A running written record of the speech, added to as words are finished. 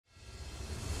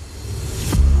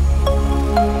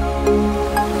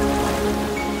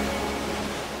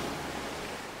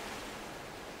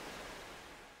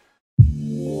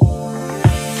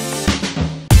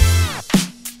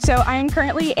So I am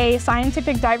currently a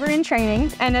scientific diver in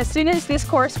training, and as soon as this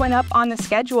course went up on the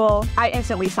schedule, I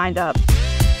instantly signed up.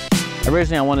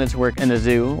 Originally, I wanted to work in a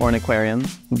zoo or an aquarium,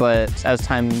 but as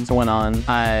time went on,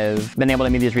 I've been able to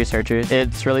meet these researchers.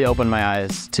 It's really opened my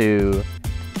eyes to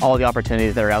all the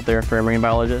opportunities that are out there for a marine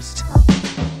biologist.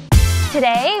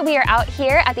 Today, we are out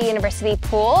here at the university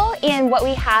pool, and what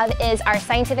we have is our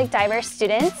scientific diver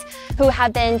students who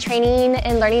have been training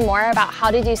and learning more about how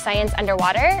to do science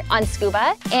underwater on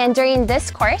scuba. And during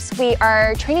this course, we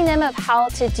are training them of how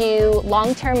to do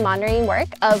long-term monitoring work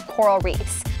of coral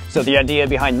reefs. So the idea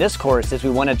behind this course is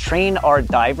we want to train our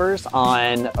divers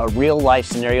on a real-life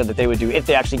scenario that they would do if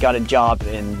they actually got a job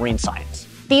in marine science.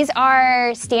 These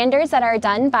are standards that are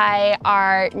done by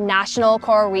our National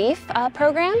Coral Reef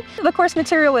program. The course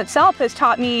material itself has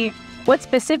taught me what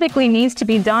specifically needs to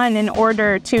be done in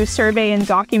order to survey and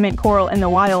document coral in the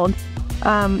wild,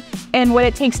 and what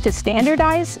it takes to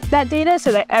standardize that data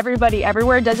so that everybody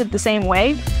everywhere does it the same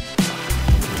way.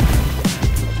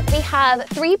 We have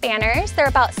 3 banners. They're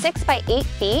about 6 by 8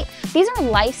 feet. These are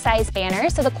life-size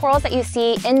banners, so the corals that you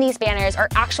see in these banners are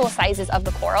actual sizes of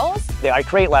the corals. The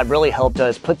iCreate Lab really helped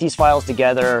us put these files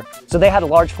together. So they had a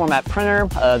large format printer.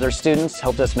 Their students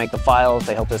helped us make the files,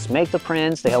 they helped us make the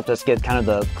prints, they helped us get kind of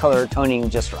the color toning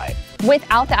just right.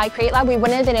 Without the iCreate Lab, we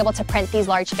wouldn't have been able to print these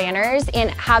large banners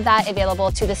and have that available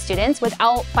to the students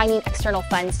without finding external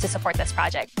funds to support this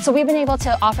project. So we've been able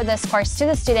to offer this course to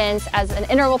the students as an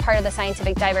integral part of the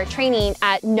scientific diver training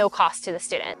at no cost to the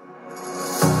student.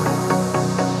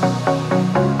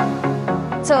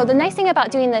 So the nice thing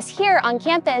about doing this here on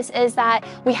campus is that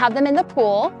we have them in the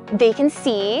pool, they can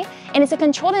see, and it's a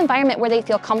controlled environment where they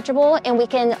feel comfortable, and we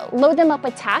can load them up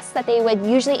with tasks that they would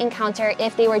usually encounter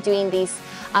if they were doing these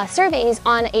surveys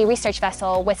on a research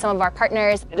vessel with some of our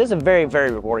partners. It is a very,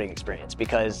 very rewarding experience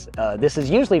because this is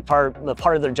usually the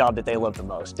part of their job that they love the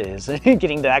most is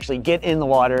getting to actually get in the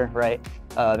water, right?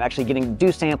 Actually getting to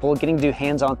do sample, getting to do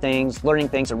hands-on things, learning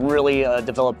things, and really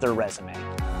develop their resume.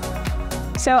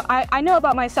 So I know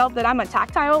about myself that I'm a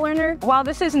tactile learner. While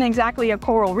this isn't exactly a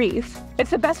coral reef, it's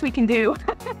the best we can do.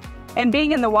 And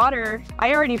being in the water,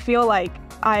 I already feel like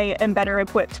I am better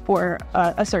equipped for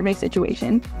a survey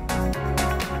situation.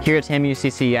 Here at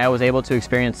TAMU-CC, I was able to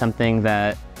experience something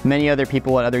that many other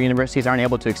people at other universities aren't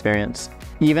able to experience.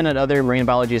 Even at other marine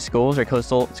biology schools or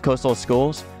coastal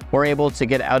schools, we're able to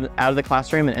get out of the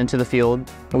classroom and into the field.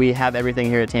 We have everything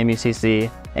here at TAMU-CC,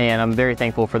 and I'm very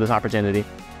thankful for this opportunity.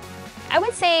 I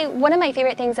would say one of my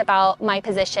favorite things about my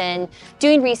position,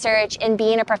 doing research and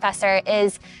being a professor,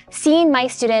 is seeing my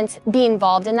students be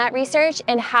involved in that research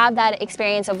and have that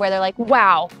experience of where they're like,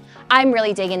 wow, I'm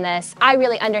really digging this. I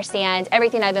really understand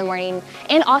everything I've been learning.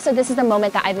 And also, this is the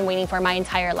moment that I've been waiting for my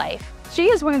entire life. She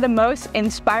is one of the most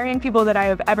inspiring people that I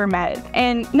have ever met.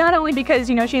 And not only because,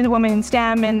 you know, she's a woman in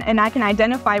STEM and I can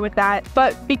identify with that,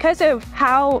 but because of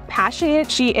how passionate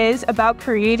she is about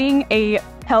creating a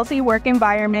healthy work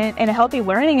environment and a healthy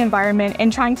learning environment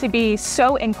and trying to be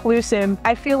so inclusive.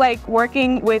 I feel like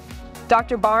working with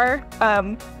Dr. Barr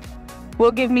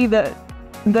will give me the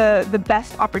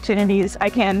best opportunities I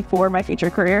can for my future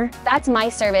career. That's my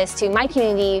service to my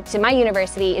community, to my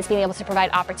university, is being able to provide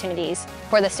opportunities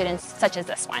for the students such as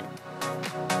this one.